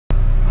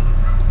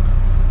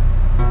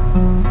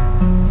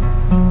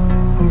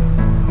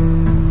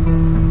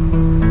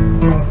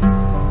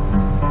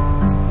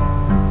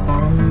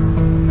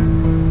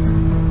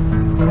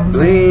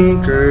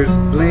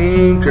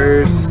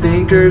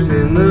stinkers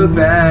in the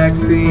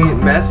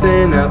backseat,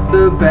 messing up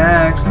the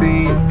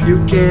backseat,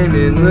 puking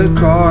in the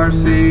car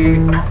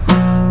seat.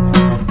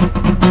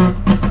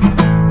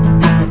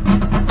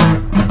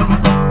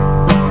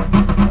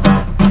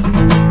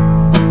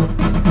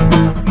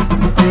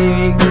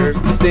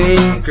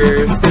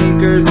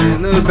 Stinkers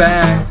in the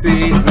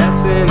backseat,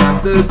 messing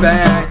up the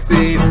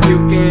backseat,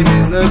 puking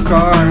in the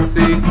car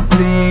seat.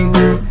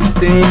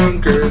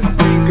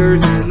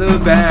 Stinkers in the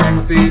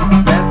backseat,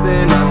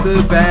 messing up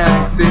the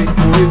backseat,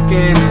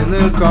 puking in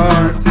the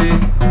car seat.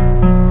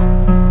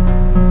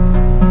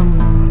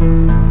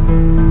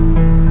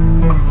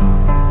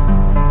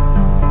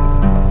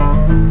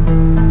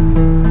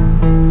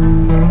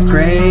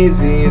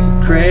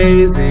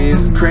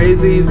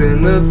 Crazies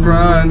in the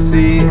front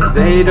seat,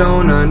 they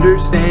don't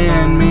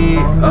understand me.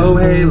 Oh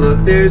hey,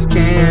 look, there's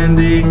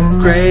candy.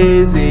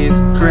 Crazies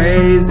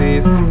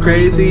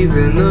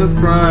in the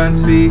front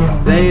seat,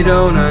 they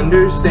don't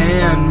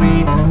understand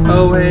me.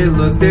 Oh hey,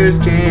 look, there's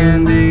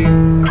candy.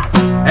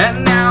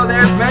 And now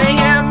there's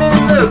mayhem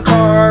in the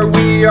car,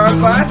 we are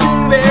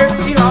clashing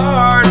very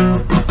hard.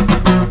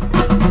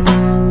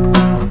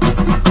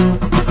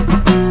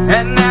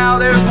 And now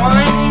there's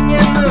whining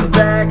in the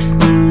back,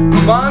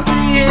 Monty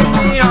hit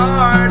me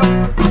hard.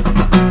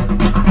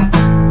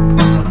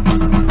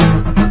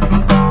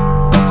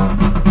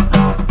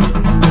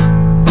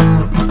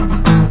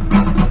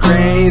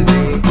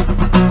 Crazy,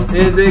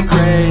 is it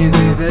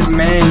crazy that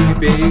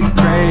maybe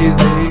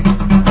crazy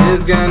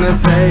is gonna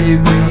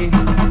save me?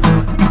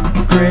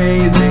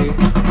 Crazy,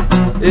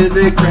 is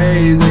it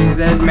crazy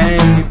that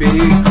maybe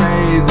crazy